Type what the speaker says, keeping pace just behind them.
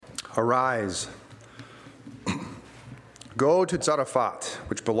Arise, go to Zarephath,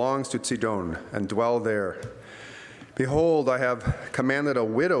 which belongs to Sidon, and dwell there. Behold, I have commanded a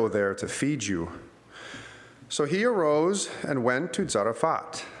widow there to feed you. So he arose and went to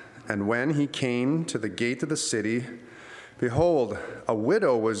Zarephath. And when he came to the gate of the city, behold, a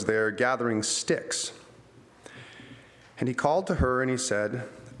widow was there gathering sticks. And he called to her and he said,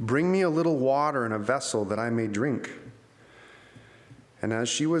 Bring me a little water in a vessel that I may drink. And as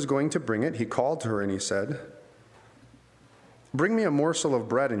she was going to bring it, he called to her and he said, Bring me a morsel of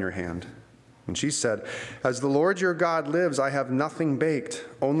bread in your hand. And she said, As the Lord your God lives, I have nothing baked,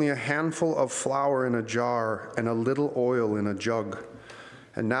 only a handful of flour in a jar and a little oil in a jug.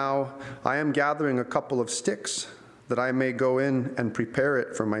 And now I am gathering a couple of sticks, that I may go in and prepare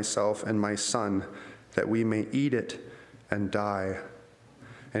it for myself and my son, that we may eat it and die.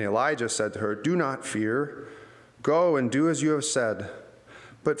 And Elijah said to her, Do not fear. Go and do as you have said.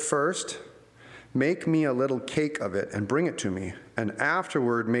 But first, make me a little cake of it and bring it to me, and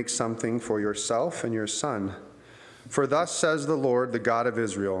afterward make something for yourself and your son. For thus says the Lord, the God of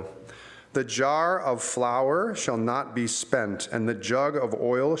Israel, The jar of flour shall not be spent, and the jug of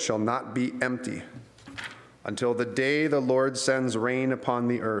oil shall not be empty, until the day the Lord sends rain upon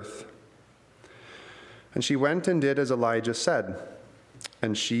the earth. And she went and did as Elijah said,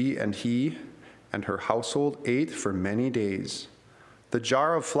 and she and he and her household ate for many days. The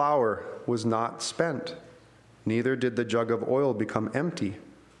jar of flour was not spent, neither did the jug of oil become empty,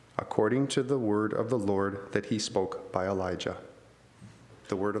 according to the word of the Lord that he spoke by Elijah.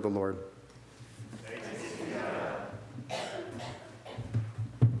 The word of the Lord.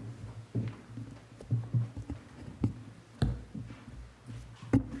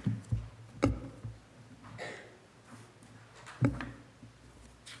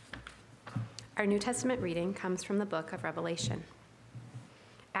 Our New Testament reading comes from the book of Revelation.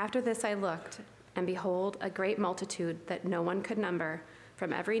 After this I looked, and behold, a great multitude that no one could number,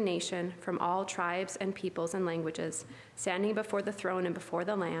 from every nation, from all tribes and peoples and languages, standing before the throne and before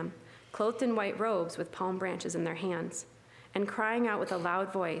the Lamb, clothed in white robes with palm branches in their hands, and crying out with a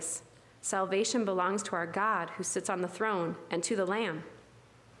loud voice, Salvation belongs to our God who sits on the throne and to the Lamb.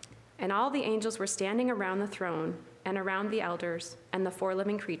 And all the angels were standing around the throne and around the elders and the four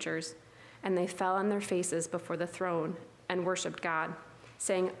living creatures, and they fell on their faces before the throne and worshiped God,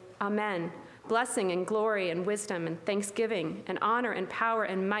 saying, Amen. Blessing and glory and wisdom and thanksgiving and honor and power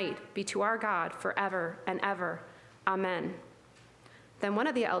and might be to our God forever and ever. Amen. Then one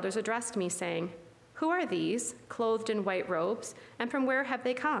of the elders addressed me, saying, Who are these, clothed in white robes, and from where have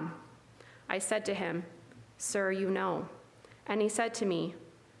they come? I said to him, Sir, you know. And he said to me,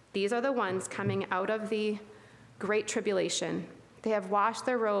 These are the ones coming out of the great tribulation. They have washed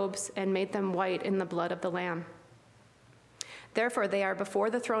their robes and made them white in the blood of the Lamb. Therefore they are before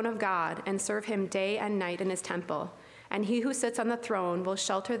the throne of God and serve him day and night in his temple. And he who sits on the throne will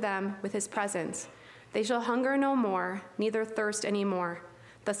shelter them with his presence. They shall hunger no more, neither thirst any more.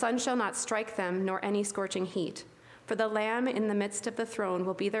 The sun shall not strike them, nor any scorching heat. For the Lamb in the midst of the throne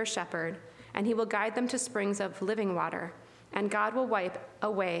will be their shepherd, and he will guide them to springs of living water. And God will wipe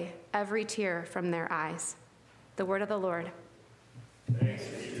away every tear from their eyes. The word of the Lord. Thanks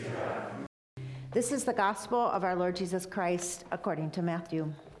be to God. This is the gospel of our Lord Jesus Christ according to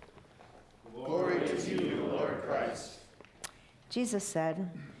Matthew. Glory to you, Lord Christ. Jesus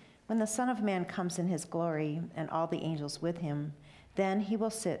said, When the Son of Man comes in his glory and all the angels with him, then he will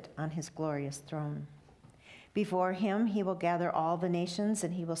sit on his glorious throne. Before him he will gather all the nations,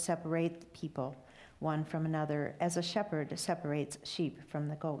 and he will separate the people one from another, as a shepherd separates sheep from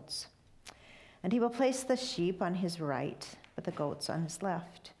the goats. And he will place the sheep on his right, but the goats on his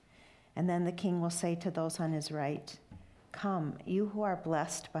left. And then the king will say to those on his right, Come, you who are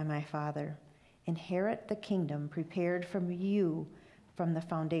blessed by my Father, inherit the kingdom prepared for you from the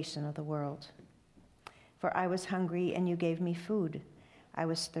foundation of the world. For I was hungry, and you gave me food. I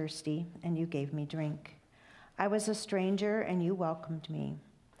was thirsty, and you gave me drink. I was a stranger, and you welcomed me.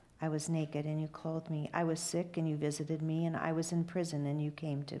 I was naked, and you clothed me. I was sick, and you visited me, and I was in prison, and you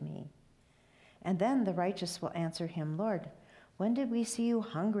came to me. And then the righteous will answer him, Lord, when did we see you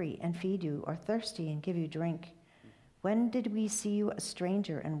hungry and feed you, or thirsty and give you drink? When did we see you a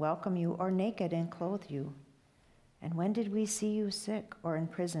stranger and welcome you, or naked and clothe you? And when did we see you sick or in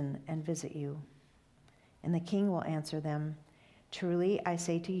prison and visit you? And the king will answer them, Truly I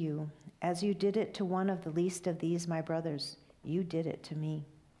say to you, as you did it to one of the least of these my brothers, you did it to me.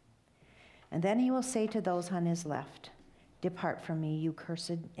 And then he will say to those on his left, Depart from me, you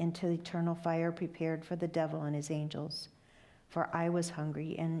cursed, into eternal fire prepared for the devil and his angels. For I was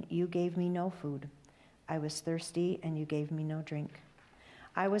hungry, and you gave me no food. I was thirsty, and you gave me no drink.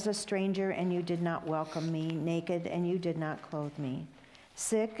 I was a stranger, and you did not welcome me, naked, and you did not clothe me,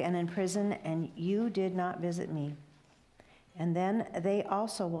 sick and in prison, and you did not visit me.' And then they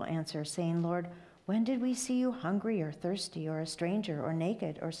also will answer, saying, 'Lord, when did we see you hungry or thirsty or a stranger or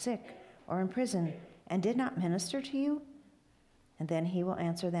naked or sick or in prison and did not minister to you?' And then he will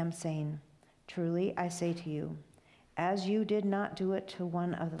answer them, saying, 'Truly I say to you, as you did not do it to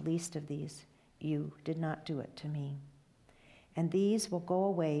one of the least of these, you did not do it to me.' And these will go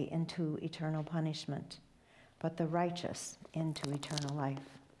away into eternal punishment, but the righteous into eternal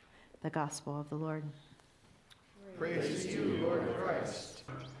life." The gospel of the Lord. Praise to you, Lord Christ.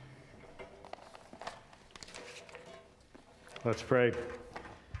 Let's pray.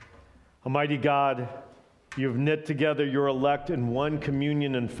 Almighty God, you have knit together your elect in one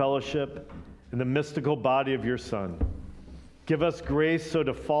communion and fellowship in the mystical body of your Son. Give us grace so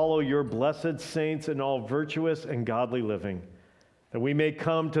to follow your blessed saints in all virtuous and godly living, that we may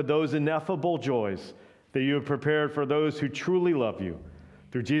come to those ineffable joys that you have prepared for those who truly love you,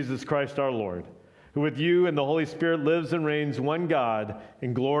 through Jesus Christ our Lord, who with you and the Holy Spirit lives and reigns one God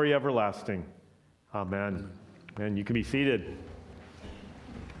in glory everlasting. Amen. And you can be seated.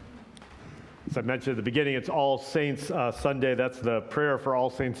 As I mentioned at the beginning, it's All Saints Sunday. That's the prayer for All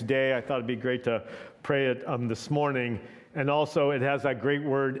Saints Day. I thought it'd be great to pray it this morning. And also, it has that great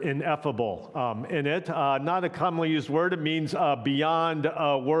word, ineffable, in it. Not a commonly used word. It means beyond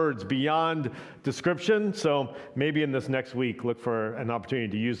words, beyond description. So maybe in this next week, look for an opportunity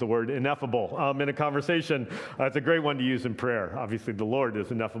to use the word ineffable in a conversation. It's a great one to use in prayer. Obviously, the Lord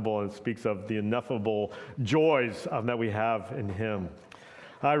is ineffable and speaks of the ineffable joys that we have in him.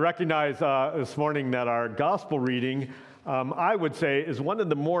 I recognize this morning that our gospel reading, I would say, is one of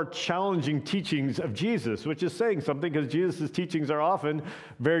the more challenging teachings of Jesus, which is saying something because Jesus' teachings are often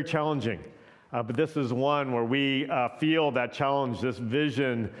very challenging. But this is one where we feel that challenge, this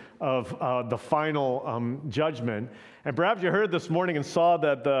vision of the final judgment. And perhaps you heard this morning and saw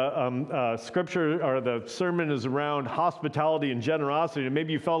that the scripture or the sermon is around hospitality and generosity, and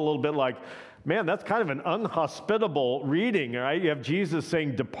maybe you felt a little bit like, man, that's kind of an unhospitable reading, right? You have Jesus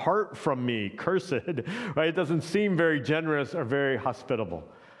saying, "Depart from me, cursed," right? It doesn't seem very generous or very hospitable.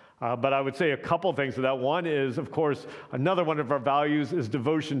 But I would say a couple things to that. One is, of course, another one of our values is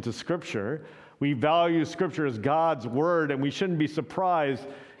devotion to Scripture. We value Scripture as God's Word, and we shouldn't be surprised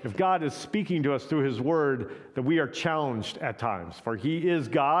if God is speaking to us through His Word that we are challenged at times. For He is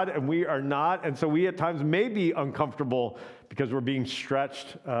God, and we are not, and so we at times may be uncomfortable because we're being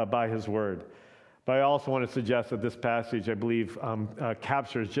stretched by His Word. But I also want to suggest that this passage, I believe,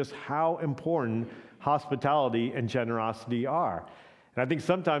 captures just how important hospitality and generosity are. And I think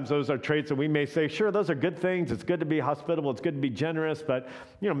sometimes those are traits that we may say, sure, those are good things. It's good to be hospitable. It's good to be generous. But,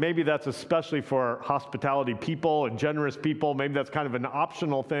 maybe that's especially for hospitality people and generous people. Maybe that's kind of an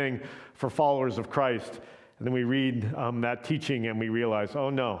optional thing for followers of Christ. And then we read that teaching and we realize, oh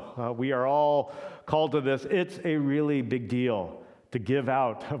no, we are all called to this. It's a really big deal to give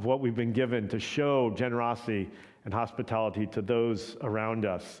out of what we've been given, to show generosity and hospitality to those around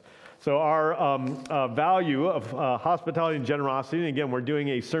us. So our value of hospitality and generosity, and again, we're doing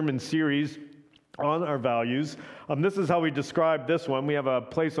a sermon series on our values. This is how we describe this one. We have a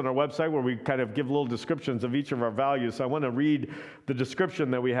place on our website where we kind of give little descriptions of each of our values. So I want to read the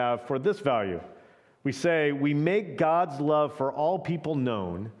description that we have for this value. We say, we make God's love for all people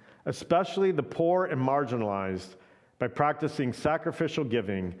known, especially the poor and marginalized, by practicing sacrificial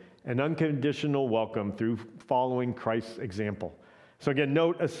giving and unconditional welcome through following Christ's example. So again,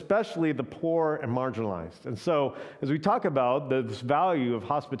 note, especially the poor and marginalized. And so as we talk about this value of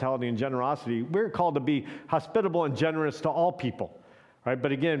hospitality and generosity, we're called to be hospitable and generous to all people, right?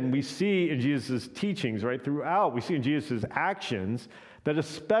 But again, we see in Jesus' teachings, right, throughout, we see in Jesus' actions that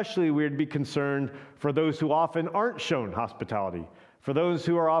especially we're to be concerned for those who often aren't shown hospitality, for those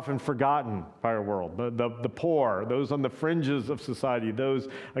who are often forgotten by our world, the poor, those on the fringes of society, those,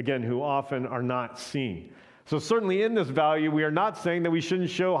 again, who often are not seen. So certainly in this value, we are not saying that we shouldn't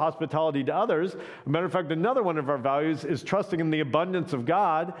show hospitality to others. As a matter of fact, another one of our values is trusting in the abundance of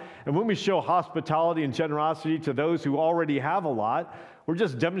God. And when we show hospitality and generosity to those who already have a lot, we're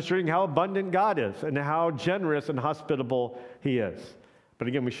just demonstrating how abundant God is and how generous and hospitable He is. But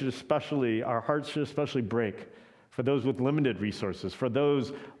again, our hearts should especially break for those with limited resources, for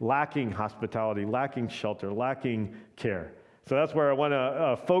those lacking hospitality, lacking shelter, lacking care. So that's where I want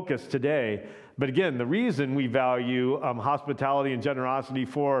to focus today. But again, the reason we value hospitality and generosity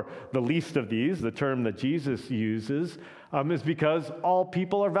for the least of these, the term that Jesus uses, is because all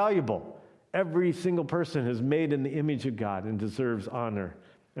people are valuable. Every single person is made in the image of God and deserves honor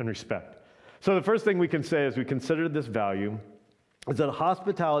and respect. So the first thing we can say as we consider this value is that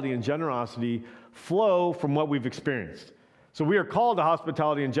hospitality and generosity flow from what we've experienced. So we are called to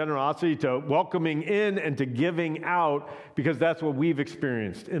hospitality and generosity, to welcoming in and to giving out, because that's what we've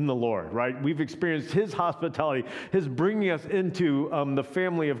experienced in the Lord, right? We've experienced His hospitality, His bringing us into the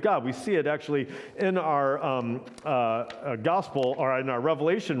family of God. We see it actually in our gospel, or in our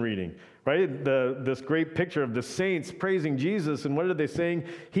Revelation reading, right? This great picture of the saints praising Jesus. And what are they saying?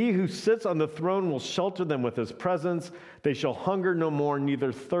 He who sits on the throne will shelter them with His presence. They shall hunger no more,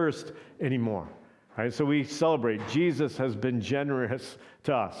 neither thirst anymore. Right, so we celebrate. Jesus has been generous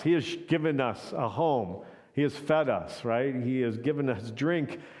to us. He has given us a home. He has fed us, right? He has given us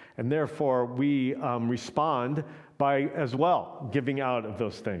drink, and therefore we respond by as well giving out of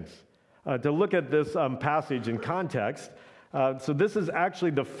those things. To look at this passage in context, so this is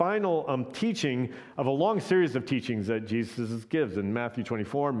actually the final teaching of a long series of teachings that Jesus gives in Matthew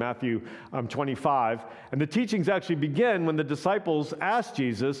 24, Matthew 25. And the teachings actually begin when the disciples ask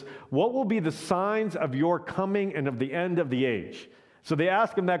Jesus, what will be the signs of your coming and of the end of the age? So they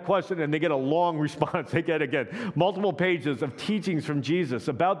ask him that question, and they get a long response. They get, again, multiple pages of teachings from Jesus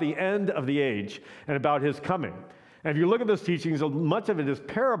about the end of the age and about His coming. And if you look at those teachings, much of it is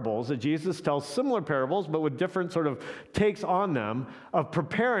parables that Jesus tells, similar parables, but with different sort of takes on them, of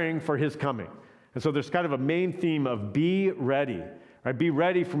preparing for His coming. And so there's kind of a main theme of be ready, right? Be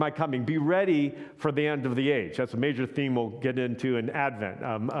ready for my coming. Be ready for the end of the age. That's a major theme we'll get into in Advent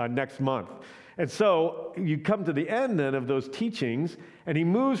next month. And so you come to the end then of those teachings, and He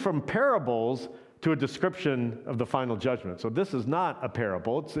moves from parables to a description of the final judgment. So this is not a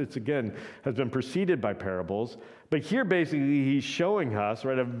parable. It's again, has been preceded by parables. But here basically He's showing us,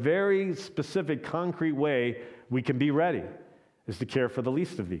 right, a very specific, concrete way we can be ready, is to care for the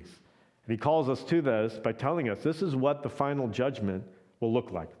least of these. And He calls us to this by telling us this is what the final judgment will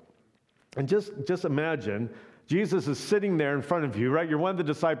look like. And just imagine, Jesus is sitting there in front of you, right? You're one of the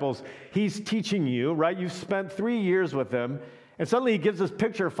disciples. He's teaching you, right? You've spent 3 years with Him. And suddenly He gives this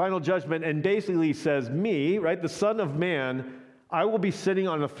picture of final judgment and basically says, me, right, the Son of Man, I will be sitting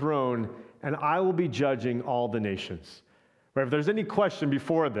on a throne and I will be judging all the nations. Right? If there's any question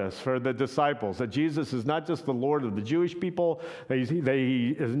before this for the disciples, that Jesus is not just the Lord of the Jewish people, that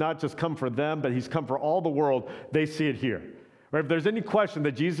He has not just come for them, but He's come for all the world, they see it here. Right? If there's any question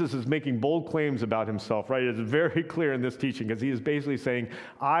that Jesus is making bold claims about Himself, right, it is very clear in this teaching, because He is basically saying,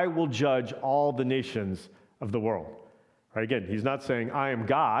 I will judge all the nations of the world. Right? Again, He's not saying, I am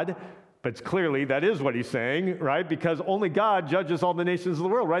God, but clearly that is what He's saying, right? Because only God judges all the nations of the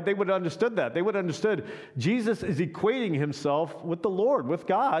world, right? They would have understood that. They would have understood Jesus is equating Himself with the Lord, with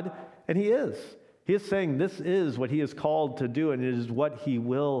God, and He is. He is saying this is what He is called to do, and it is what He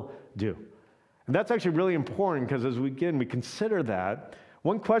will do. And that's actually really important, because as we consider that,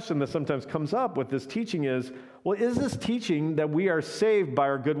 one question that sometimes comes up with this teaching is, well, is this teaching that we are saved by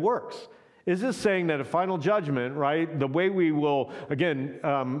our good works? Is this saying that a final judgment, right, the way we will, again,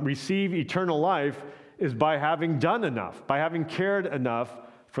 receive eternal life is by having done enough, by having cared enough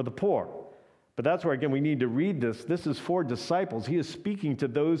for the poor? But that's where, again, we need to read this. This is for disciples. He is speaking to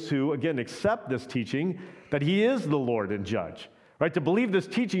those who, again, accept this teaching that He is the Lord and judge. Right? To believe this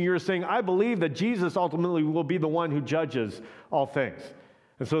teaching, you're saying, I believe that Jesus ultimately will be the one who judges all things.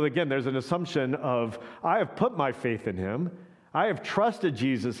 And so, again, there's an assumption of, I have put my faith in Him. I have trusted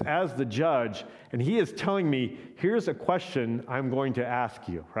Jesus as the judge, and He is telling me, here's a question I'm going to ask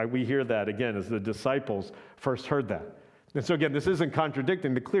you, right? We hear that, again, as the disciples first heard that. And so, again, this isn't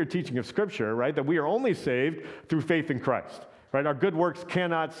contradicting the clear teaching of Scripture, right? That we are only saved through faith in Christ, right? Our good works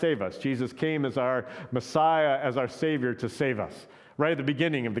cannot save us. Jesus came as our Messiah, as our Savior to save us. Right at the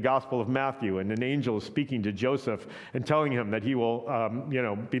beginning of the Gospel of Matthew, and an angel is speaking to Joseph and telling him that he will,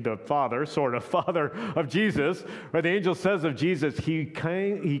 be the father of Jesus. Right? The angel says of Jesus, he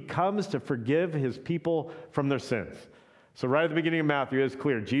comes to forgive His people from their sins. So right at the beginning of Matthew, it's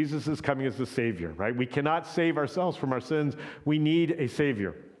clear Jesus is coming as the Savior. Right? We cannot save ourselves from our sins. We need a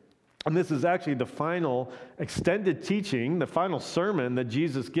Savior. And this is actually the final extended teaching, the final sermon that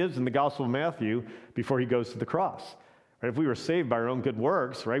Jesus gives in the Gospel of Matthew before He goes to the cross. Right? If we were saved by our own good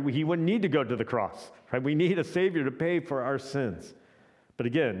works, right, He wouldn't need to go to the cross. Right? We need a Savior to pay for our sins. But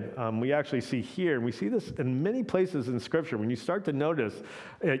again, we actually see here, and we see this in many places in Scripture, when you start to notice,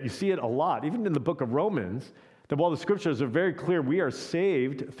 you see it a lot, even in the book of Romans, that while the Scriptures are very clear, we are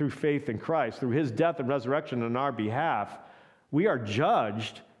saved through faith in Christ, through His death and resurrection on our behalf, we are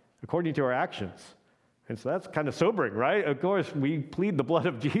judged according to our actions. And so that's kind of sobering, right? Of course, we plead the blood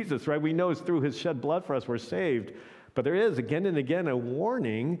of Jesus, right? We know it's through His shed blood for us we're saved. But there is, again and again, a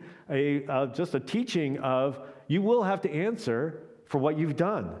warning, just a teaching of you will have to answer for what you've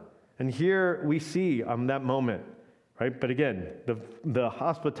done. And here we see that moment, right? But again, the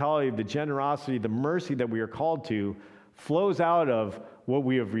hospitality, the generosity, the mercy that we are called to flows out of what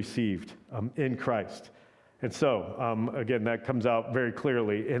we have received in Christ. And so, again, that comes out very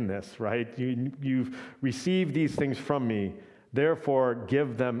clearly in this, right? You've received these things from me, therefore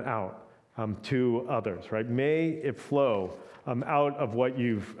give them out to others, right? May it flow out of what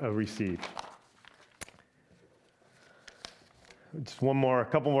you've received. Just a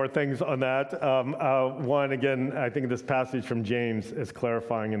couple more things on that. One, again, I think this passage from James is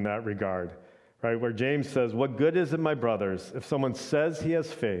clarifying in that regard, right? Where James says, "What good is it, my brothers, if someone says he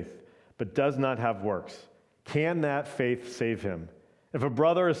has faith but does not have works? Can that faith save him? If a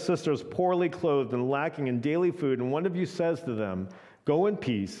brother or sister is poorly clothed and lacking in daily food, and one of you says to them, 'Go in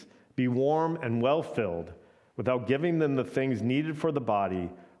peace, be warm and well filled,' without giving them the things needed for the body,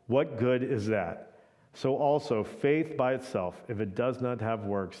 what good is that? So also, faith by itself, if it does not have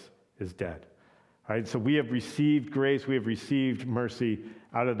works, is dead." All right, so we have received grace, we have received mercy.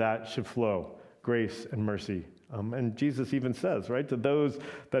 Out of that should flow grace and mercy. And Jesus even says, right, to those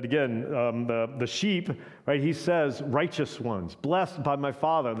that, again, the sheep, right, he says, "Righteous ones, blessed by my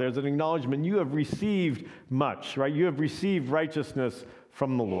Father." There's an acknowledgement, you have received much, right? You have received righteousness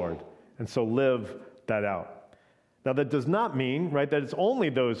from the Lord. And so live that out. Now, that does not mean, right, that it's only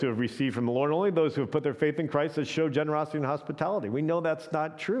those who have received from the Lord, only those who have put their faith in Christ that show generosity and hospitality. We know that's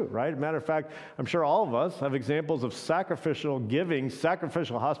not true, right? Matter of fact, I'm sure all of us have examples of sacrificial giving,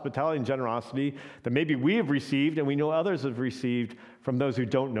 sacrificial hospitality and generosity that maybe we have received and we know others have received from those who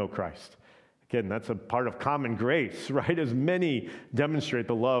don't know Christ. Again, that's a part of common grace, right? As many demonstrate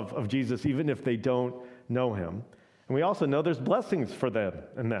the love of Jesus, even if they don't know him. And we also know there's blessings for them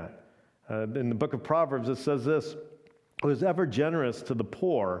in that. In the book of Proverbs, it says this: "Who is ever generous to the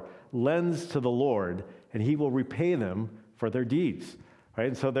poor lends to the Lord, and he will repay them for their deeds." Right?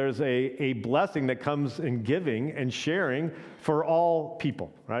 And so there's a blessing that comes in giving and sharing for all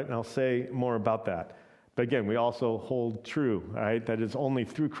people, right? And I'll say more about that. But again, we also hold true, right, that it's only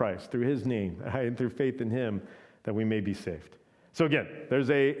through Christ, through his name, right, and through faith in him that we may be saved. So again, there's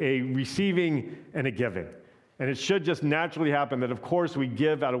a receiving and a giving. And it should just naturally happen that, of course, we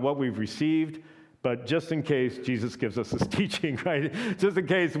give out of what we've received, but just in case Jesus gives us this teaching, right? Just in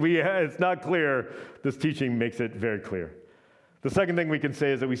case it's not clear, this teaching makes it very clear. The second thing we can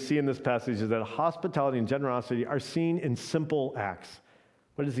say is that we see in this passage is that hospitality and generosity are seen in simple acts.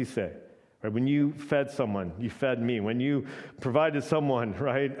 What does he say? Right? When you fed someone, you fed me. When you provided someone,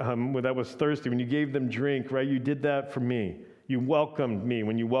 right, that was thirsty, when you gave them drink, right, you did that for me. You welcomed me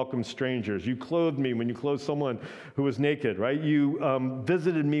when you welcomed strangers. You clothed me when you clothed someone who was naked, right? You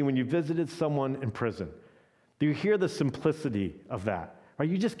visited me when you visited someone in prison. Do you hear the simplicity of that? Right?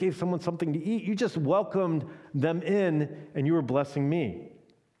 You just gave someone something to eat. You just welcomed them in, and you were blessing me.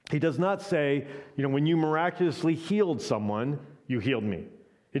 He does not say, when you miraculously healed someone, you healed me.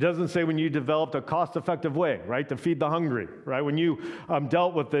 He doesn't say when you developed a cost-effective way, right, to feed the hungry, right? When you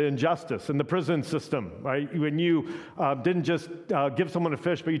dealt with the injustice in the prison system, right? When you didn't just give someone a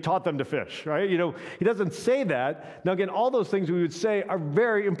fish, but you taught them to fish, right? He doesn't say that. Now, again, all those things we would say are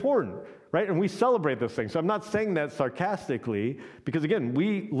very important, right? And we celebrate those things. So I'm not saying that sarcastically, because, again,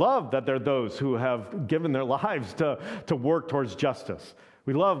 we love that there are those who have given their lives to work towards justice.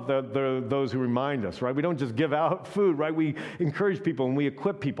 We love those who remind us, right? We don't just give out food, right? We encourage people and we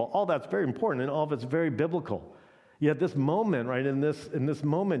equip people. All that's very important, and all of it's very biblical. Yet this moment, right, in this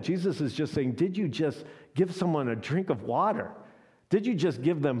moment, Jesus is just saying, did you just give someone a drink of water? Did you just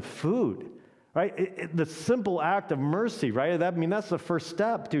give them food? Right? The simple act of mercy, right? That's the first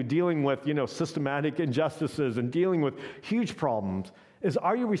step to dealing with, systematic injustices and dealing with huge problems, is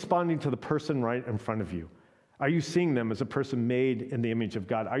are you responding to the person right in front of you? Are you seeing them as a person made in the image of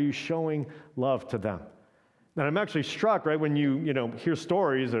God? Are you showing love to them? And I'm actually struck, right, when you hear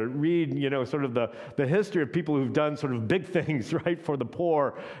stories or read, sort of the history of people who've done sort of big things, right, for the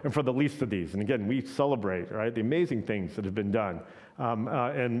poor and for the least of these. And again, we celebrate, right, the amazing things that have been done,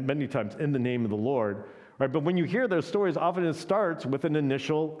 and many times in the name of the Lord, right? But when you hear those stories, often it starts with an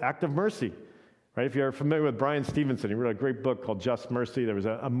initial act of mercy. Right? If you're familiar with Brian Stevenson, he wrote a great book called Just Mercy. There was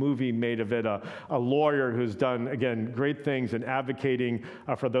a movie made of it, a lawyer who's done, again, great things in advocating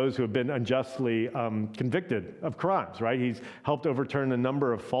for those who have been unjustly convicted of crimes, right? He's helped overturn a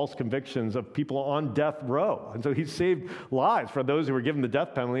number of false convictions of people on death row. And so he's saved lives for those who were given the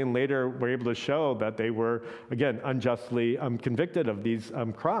death penalty and later were able to show that they were, again, unjustly convicted of these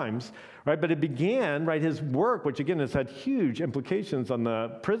crimes. Right? But it began, right, his work, which again has had huge implications on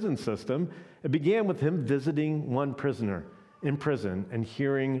the prison system, it began with him visiting one prisoner in prison and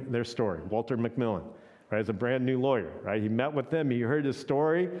hearing their story, Walter McMillan. right, as a brand new lawyer, right? He met with him. He heard his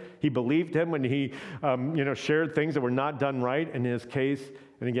story. He believed him when he, shared things that were not done right in his case.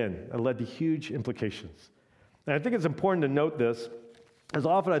 And again, it led to huge implications. And I think it's important to note this, as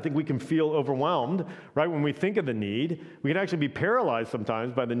often I think we can feel overwhelmed, right? When we think of the need, we can actually be paralyzed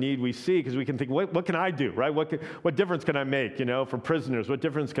sometimes by the need we see because we can think, what can I do, right? What difference can I make, for prisoners? What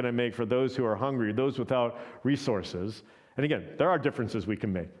difference can I make for those who are hungry, those without resources? And again, there are differences we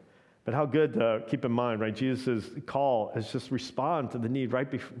can make. But how good to keep in mind, right? Jesus' call is just respond to the need right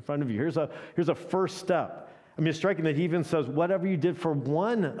in front of you. Here's a first step. I mean, it's striking that he even says, whatever you did for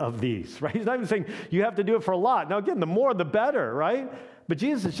one of these, right? He's not even saying you have to do it for a lot. Now, again, the more, the better, right? But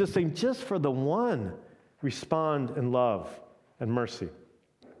Jesus is just saying, just for the one, respond in love and mercy.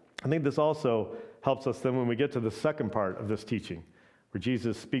 I think this also helps us then when we get to the second part of this teaching, where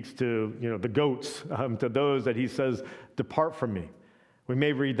Jesus speaks to, the goats, to those that he says, depart from me. We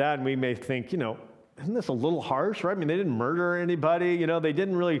may read that and we may think, isn't this a little harsh, right? I mean, they didn't murder anybody. They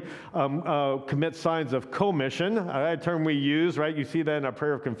didn't really commit signs of commission, a term we use, right? You see that in our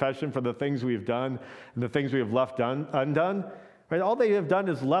prayer of confession for the things we've done and the things we have left undone, right? All they have done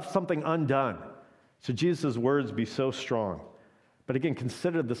is left something undone. So Jesus' words be so strong. But again,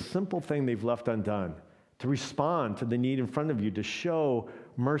 consider the simple thing they've left undone, to respond to the need in front of you, to show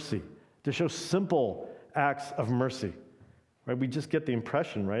mercy, to show simple acts of mercy. Right, we just get the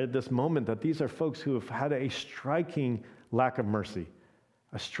impression, right, at this moment that these are folks who have had a striking lack of mercy,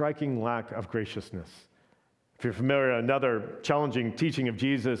 a striking lack of graciousness. If you're familiar, another challenging teaching of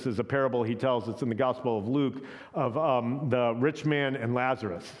Jesus is a parable he tells. It's in the Gospel of Luke of the rich man and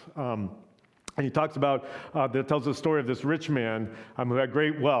Lazarus. And he talks about, that tells the story of this rich man who had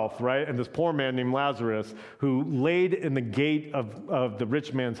great wealth, right, and this poor man named Lazarus who laid in the gate of the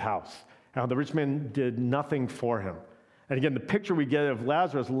rich man's house. Now, the rich man did nothing for him. And again, the picture we get of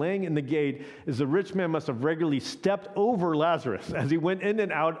Lazarus laying in the gate is the rich man must have regularly stepped over Lazarus as he went in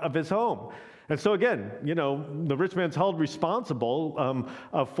and out of his home. And so again, the rich man's held responsible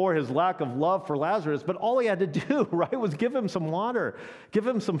for his lack of love for Lazarus, but all he had to do, right, was give him some water, give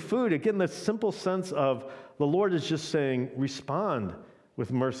him some food. Again, this simple sense of the Lord is just saying, respond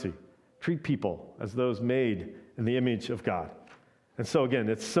with mercy. Treat people as those made in the image of God. And so again,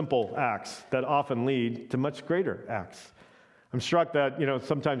 it's simple acts that often lead to much greater acts. I'm struck that,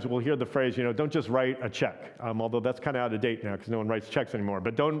 sometimes we'll hear the phrase, don't just write a check, although that's kind of out of date now because no one writes checks anymore.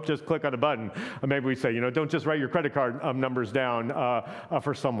 But don't just click on a button. Or maybe we say, don't just write your credit card numbers down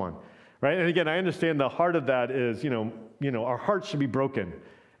for someone, right? And again, I understand the heart of that is, our hearts should be broken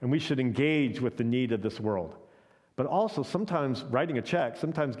and we should engage with the need of this world. But also sometimes writing a check,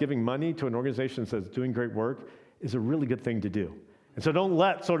 sometimes giving money to an organization that says doing great work is a really good thing to do. And so don't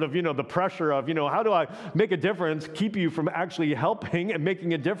let sort of, the pressure of, how do I make a difference keep you from actually helping and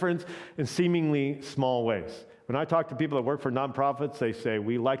making a difference in seemingly small ways. When I talk to people that work for nonprofits, they say,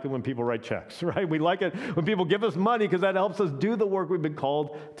 we like it when people write checks, right? We like it when people give us money because that helps us do the work we've been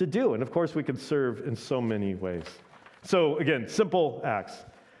called to do. And of course, we can serve in so many ways. So again, simple acts.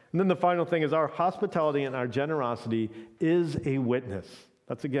 And then the final thing is our hospitality and our generosity is a witness.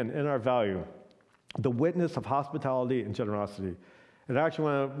 That's again in our value. The witness of hospitality and generosity. And I actually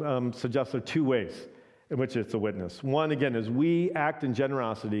want to suggest there are two ways in which it's a witness. One, again, as we act in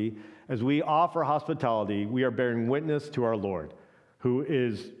generosity, as we offer hospitality, we are bearing witness to our Lord, who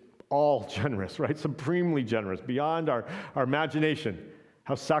is all generous, right? Supremely generous, beyond our imagination,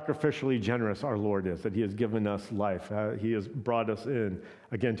 how sacrificially generous our Lord is, that he has given us life. He has brought us in,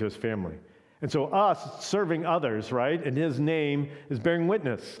 again, to his family. And so us serving others, right, in his name is bearing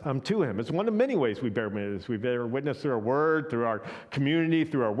witness to him. It's one of many ways we bear witness. We bear witness through our word, through our community,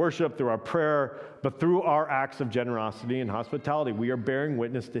 through our worship, through our prayer, but through our acts of generosity and hospitality. We are bearing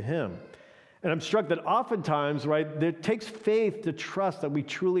witness to him. And I'm struck that oftentimes, right, it takes faith to trust that we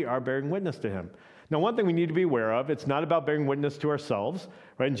truly are bearing witness to him. Now, one thing we need to be aware of, it's not about bearing witness to ourselves,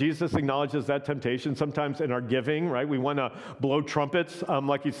 right? And Jesus acknowledges that temptation. Sometimes in our giving, right, we want to blow trumpets,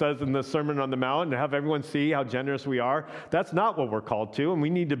 like he says in the Sermon on the Mount, and have everyone see how generous we are. That's not what we're called to, and we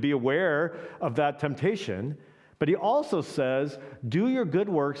need to be aware of that temptation. But he also says, do your good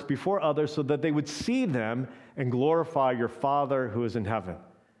works before others so that they would see them and glorify your Father who is in heaven.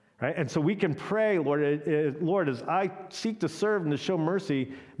 Right? And so we can pray, Lord, as I seek to serve and to show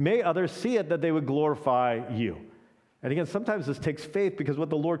mercy, may others see it that they would glorify you. And again, sometimes this takes faith because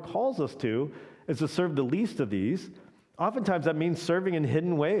what the Lord calls us to is to serve the least of these. Oftentimes that means serving in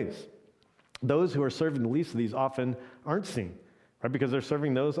hidden ways. Those who are serving the least of these often aren't seen, right? Because they're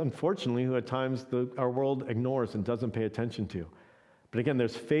serving those, unfortunately, who at times our world ignores and doesn't pay attention to. But again,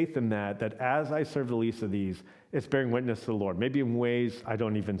 there's faith in that as I serve the least of these, it's bearing witness to the Lord, maybe in ways I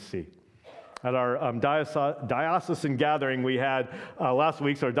don't even see. At our diocesan gathering we had last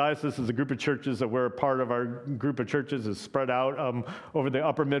week, so our diocese is a group of churches that we're a part of. Our group of churches is spread out over the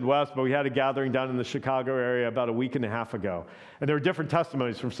upper Midwest, but we had a gathering down in the Chicago area about a week and a half ago. And there were different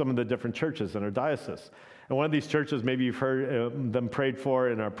testimonies from some of the different churches in our diocese. And one of these churches, maybe you've heard them prayed for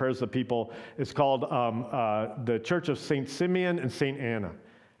in our prayers of people, is called the Church of St. Simeon and St. Anna.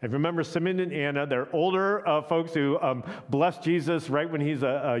 And remember Simeon and Anna, they're older folks who blessed Jesus right when he's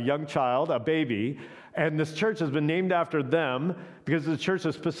a young child, a baby. And this church has been named after them because the church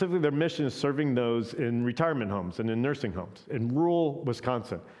is specifically, their mission is serving those in retirement homes and in nursing homes in rural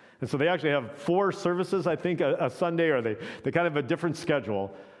Wisconsin. And so they actually have 4 services, I think, a Sunday, or they kind of have a different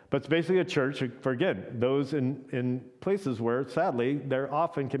schedule. But it's basically a church for, again, those in places where, sadly, there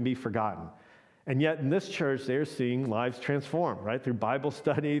often can be forgotten. And yet in this church, they're seeing lives transform, right? Through Bible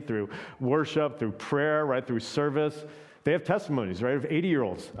study, through worship, through prayer, right? Through service. They have testimonies, right? Of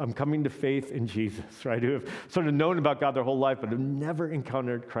 80-year-olds coming to faith in Jesus, right? Who have sort of known about God their whole life, but have never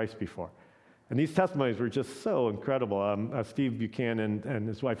encountered Christ before. And these testimonies were just so incredible. Steve Buchanan and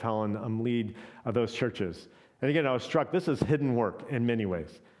his wife Helen lead those churches. And again, I was struck, this is hidden work in many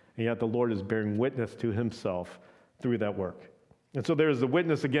ways. And yet the Lord is bearing witness to himself through that work. And so there's the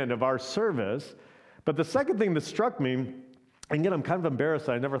witness, again, of our service. But the second thing that struck me, and again, I'm kind of embarrassed.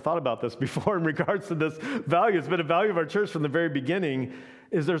 I never thought about this before in regards to this value. It's been a value of our church from the very beginning,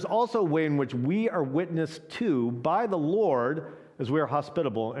 is there's also a way in which we are witnessed to by the Lord as we are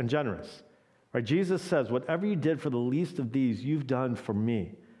hospitable and generous. Right? Jesus says, whatever you did for the least of these, you've done for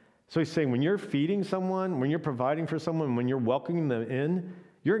me. So he's saying when you're feeding someone, when you're providing for someone, when you're welcoming them in,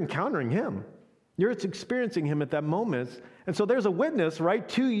 you're encountering him. You're experiencing him at that moment. And so there's a witness, right,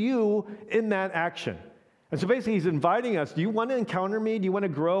 to you in that action. And so basically he's inviting us, do you want to encounter me? Do you want to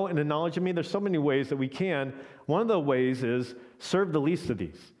grow in the knowledge of me? There's so many ways that we can. One of the ways is serve the least of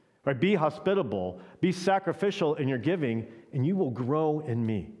these, right? Be hospitable, be sacrificial in your giving, and you will grow in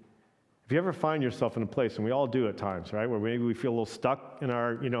me. If you ever find yourself in a place, and we all do at times, right, where maybe we feel a little stuck in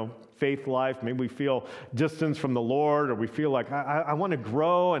our, faith life, maybe we feel distance from the Lord, or we feel like, I want to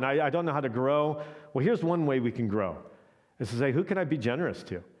grow, and I don't know how to grow. Well, here's one way we can grow, is to say, who can I be generous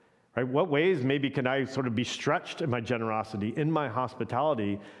to? Right? What ways maybe can I sort of be stretched in my generosity, in my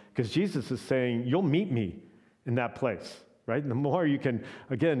hospitality? Because Jesus is saying, you'll meet me in that place, right? And the more you can,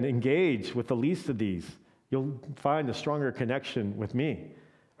 again, engage with the least of these, you'll find a stronger connection with me.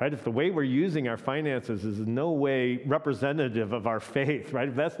 Right? If the way we're using our finances is in no way representative of our faith, right?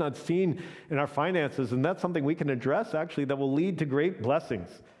 If that's not seen in our finances, and that's something we can address, actually, that will lead to great blessings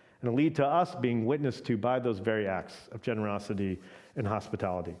and lead to us being witnessed to by those very acts of generosity and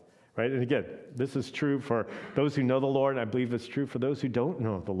hospitality, right? And again, this is true for those who know the Lord, and I believe it's true for those who don't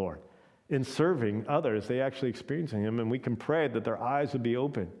know the Lord. In serving others, they actually experiencing him, and we can pray that their eyes would be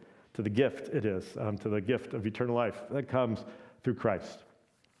open to the gift it is, to the gift of eternal life that comes through Christ.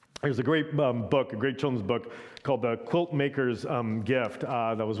 There's a great book, a great children's book called The Quilt Maker's Gift.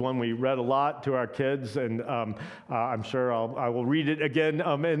 That was one we read a lot to our kids, and I'm sure I will read it again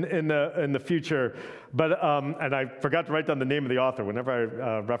in the future. But and I forgot to write down the name of the author. Whenever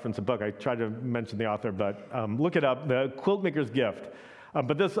I reference a book, I try to mention the author, but look it up, The Quilt Maker's Gift.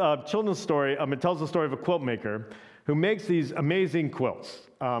 But this children's story, it tells the story of a quilt maker who makes these amazing quilts,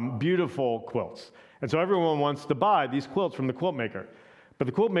 beautiful quilts. And so everyone wants to buy these quilts from the quilt maker. But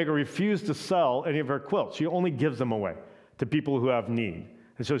the quilt maker refused to sell any of her quilts. She only gives them away to people who have need.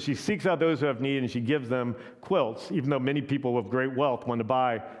 And so she seeks out those who have need, and she gives them quilts, even though many people with great wealth want to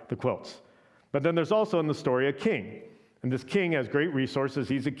buy the quilts. But then there's also in the story a king. And this king has great resources.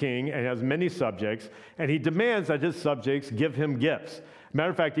 He's a king and has many subjects. And he demands that his subjects give him gifts. Matter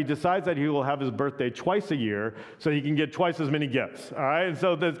of fact, he decides that he will have his birthday twice a year so he can get twice as many gifts. All right? And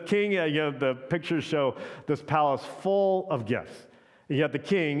so the king, the pictures show this palace full of gifts. And yet the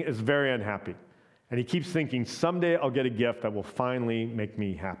king is very unhappy. And he keeps thinking, someday I'll get a gift that will finally make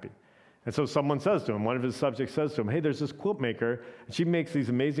me happy. And so someone says to him, one of his subjects says to him, hey, there's this quilt maker, and she makes these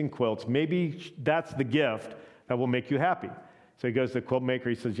amazing quilts. Maybe that's the gift that will make you happy. So he goes to the quilt maker,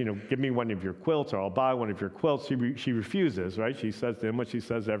 he says, give me one of your quilts, or I'll buy one of your quilts. She refuses, right? She says to him what she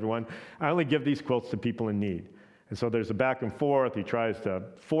says to everyone, I only give these quilts to people in need. And so there's a back and forth. He tries to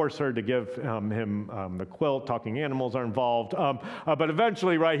force her to give him the quilt. Talking animals are involved. But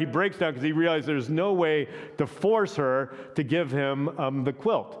eventually, right, he breaks down because he realizes there's no way to force her to give him the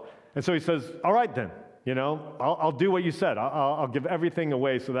quilt. And so he says, all right then, I'll do what you said. I'll give everything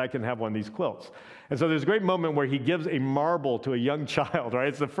away so that I can have one of these quilts. And so there's a great moment where he gives a marble to a young child, right?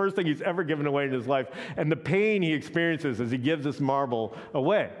 It's the first thing he's ever given away in his life. And the pain he experiences as he gives this marble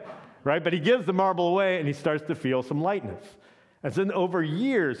away. Right? But he gives the marble away, and he starts to feel some lightness. And then over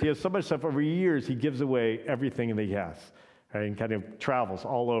years, he has so much stuff, over years, he gives away everything that he has, right? And kind of travels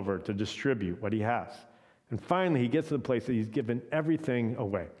all over to distribute what he has. And finally, he gets to the place that he's given everything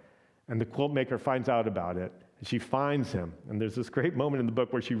away. And the quilt maker finds out about it, and she finds him. And there's this great moment in the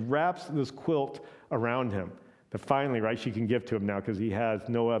book where she wraps this quilt around him that finally, right, she can give to him now because he has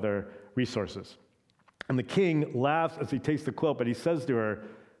no other resources. And the king laughs as he takes the quilt, but he says to her,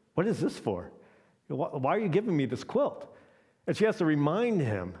 "What is this for? Why are you giving me this quilt?" And she has to remind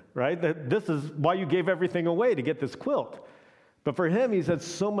him, right, that this is why you gave everything away, to get this quilt. But for him, he's had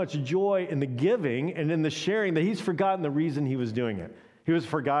so much joy in the giving and in the sharing that he's forgotten the reason he was doing it. He was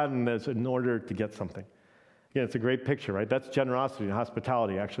forgotten as in order to get something. Again, it's a great picture, right? That's generosity and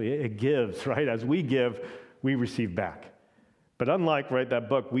hospitality, actually. It gives, right? As we give, we receive back. But unlike, right, that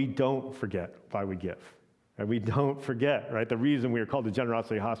book, we don't forget why we give. Right? We don't forget, right? The reason we are called to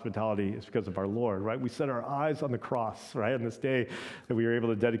generosity and hospitality is because of our Lord, right? We set our eyes on the cross, right? On this day that we are able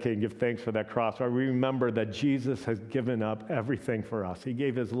to dedicate and give thanks for that cross, right? We remember that Jesus has given up everything for us. He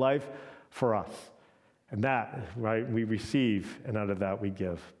gave his life for us. And that, right, we receive, and out of that we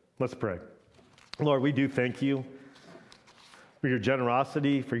give. Let's pray. Lord, we do thank you for your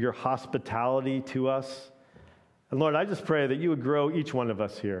generosity, for your hospitality to us. And Lord, I just pray that you would grow each one of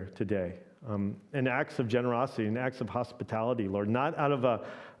us here today in acts of generosity, in acts of hospitality, Lord, not out of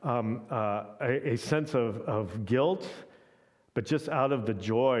a sense of guilt, but just out of the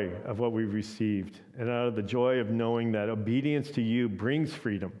joy of what we've received, and out of the joy of knowing that obedience to you brings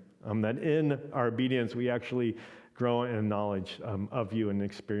freedom, that in our obedience we actually grow in knowledge of you and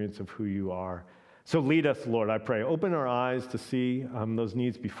experience of who you are. So lead us, Lord, I pray. Open our eyes to see those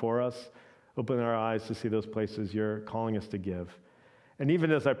needs before us. Open our eyes to see those places you're calling us to give. And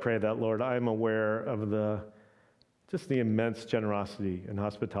even as I pray that, Lord, I am aware of the immense generosity and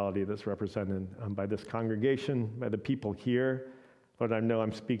hospitality that's represented by this congregation, by the people here. Lord, I know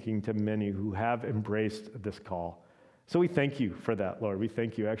I'm speaking to many who have embraced this call. So we thank you for that, Lord. We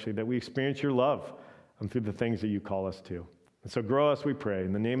thank you, actually, that we experience your love through the things that you call us to. And so grow us, we pray,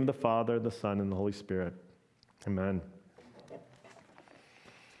 in the name of the Father, the Son, and the Holy Spirit. Amen.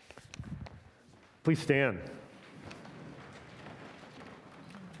 Please stand.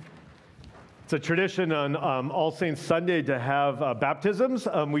 It's a tradition on All Saints Sunday to have baptisms.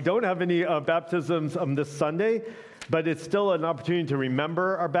 We don't have any baptisms this Sunday, but it's still an opportunity to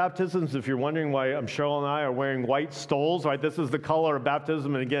remember our baptisms. If you're wondering why Cheryl and I are wearing white stoles, right? This is the color of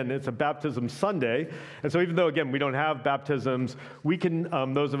baptism, and again, it's a baptism Sunday. And so even though, again, we don't have baptisms, we can,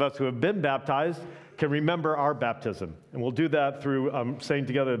 those of us who have been baptized, can remember our baptism. And we'll do that through saying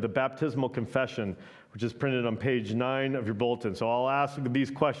together the baptismal confession, which is printed on page 9 of your bulletin. So I'll ask these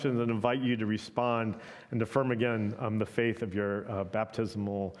questions and invite you to respond and affirm again the faith of your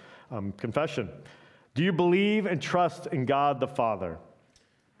baptismal confession. Do you believe and trust in God the Father?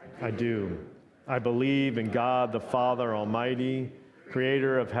 I do. I believe in God the Father Almighty,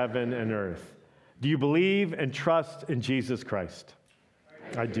 creator of heaven and earth. Do you believe and trust in Jesus Christ?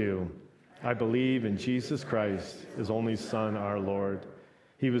 I do. I believe in Jesus Christ, his only Son, our Lord.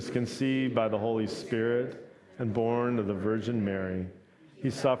 He was conceived by the Holy Spirit and born of the Virgin Mary. He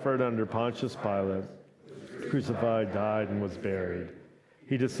suffered under Pontius Pilate, crucified, died, and was buried.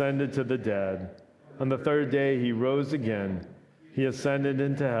 He descended to the dead. On the third day he rose again. He ascended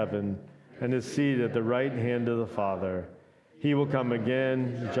into heaven and is seated at the right hand of the Father. He will come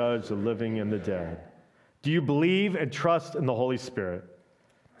again to judge the living and the dead. Do you believe and trust in the Holy Spirit?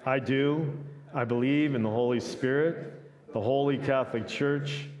 I do. I believe in the Holy Spirit, the Holy Catholic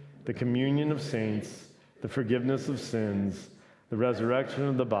Church, the communion of saints, the forgiveness of sins, the resurrection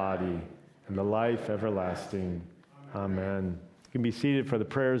of the body, and the life everlasting. Amen. You can be seated for the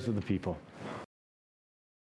prayers of the people.